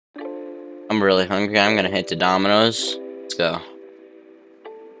I'm really hungry. I'm gonna head to Domino's. Let's go.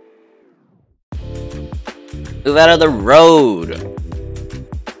 Move out of the road.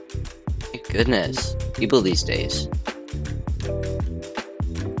 My goodness. People these days.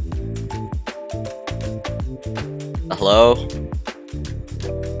 Hello?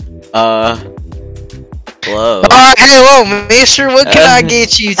 Hello? Hello, mister. What can I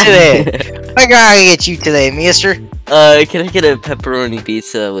get you today? What can I get you today, mister? Can I get a pepperoni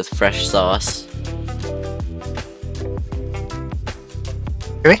pizza with fresh sauce?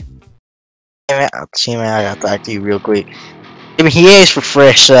 Jimmy, I gotta talk to you real quick. Jimmy, he asked for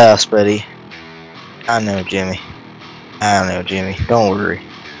fresh sauce, buddy. I know, Jimmy. I know, Jimmy. Don't worry.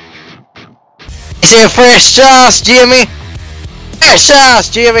 He said fresh sauce, Jimmy! Fresh sauce,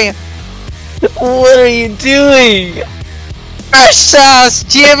 Jimmy! What are you doing? Fresh sauce,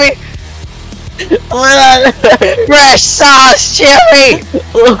 Jimmy! What? Fresh sauce, Jimmy!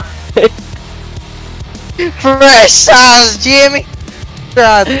 Fresh sauce, Jimmy!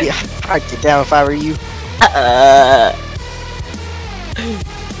 I'd get down if I were you.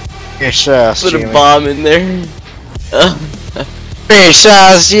 Fresh sauce, Put Jimmy. a bomb in there. Fresh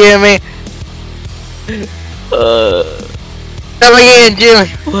sauce, Jimmy! Come again, Jimmy!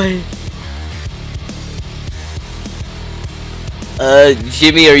 What?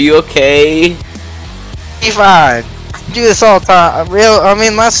 Jimmy, are you okay? Be fine. Do this all the time. I'm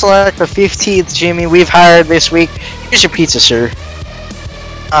in my select the 15th Jimmy we've hired this week. Here's your pizza, sir.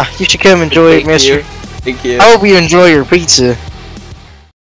 You should come enjoy it, mister. Thank you. I hope you enjoy your pizza.